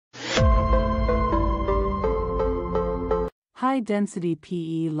High-density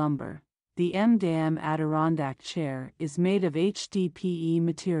PE lumber. The MDEAM Adirondack chair is made of HDPE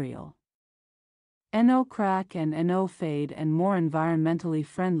material. No crack and no fade, and more environmentally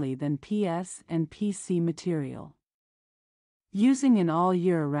friendly than PS and PC material. Using it all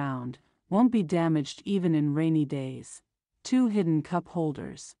year round, won't be damaged even in rainy days. 2 hidden cup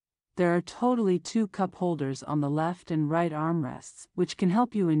holders. There are totally 2 cup holders on the left and right armrests, which can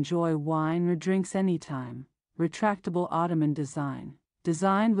help you enjoy wine or drinks anytime. Retractable ottoman design.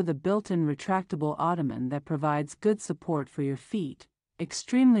 Designed with a built-in retractable ottoman that provides good support for your feet,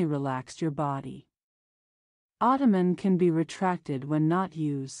 extremely relaxed your body. Ottoman can be retracted when not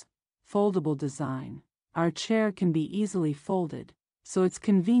used. Foldable design. Our chair can be easily folded, so it's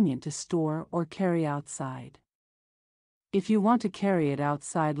convenient to store or carry outside. If you want to carry it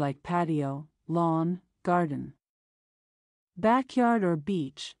outside like patio, lawn, garden, backyard or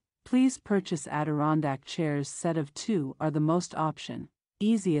beach, please purchase Adirondack chairs. Set of 2 are the most option.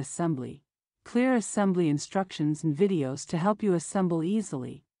 Easy assembly. Clear assembly instructions and videos to help you assemble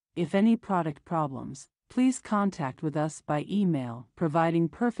easily. If any product problems, please contact with us by email. Providing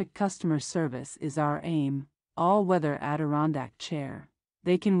perfect customer service is our aim. All-weather Adirondack chair.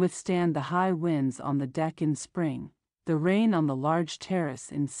 They can withstand the high winds on the deck in spring, the rain on the large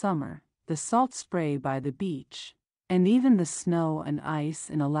terrace in summer, the salt spray by the beach, and even the snow and ice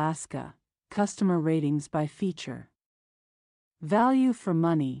in Alaska. Customer ratings by feature. Value for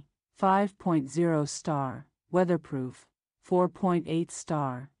money, 5.0 star. Weatherproof, 4.8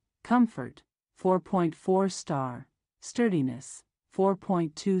 star. Comfort, 4.4 star. Sturdiness,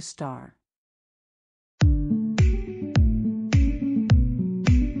 4.2 star.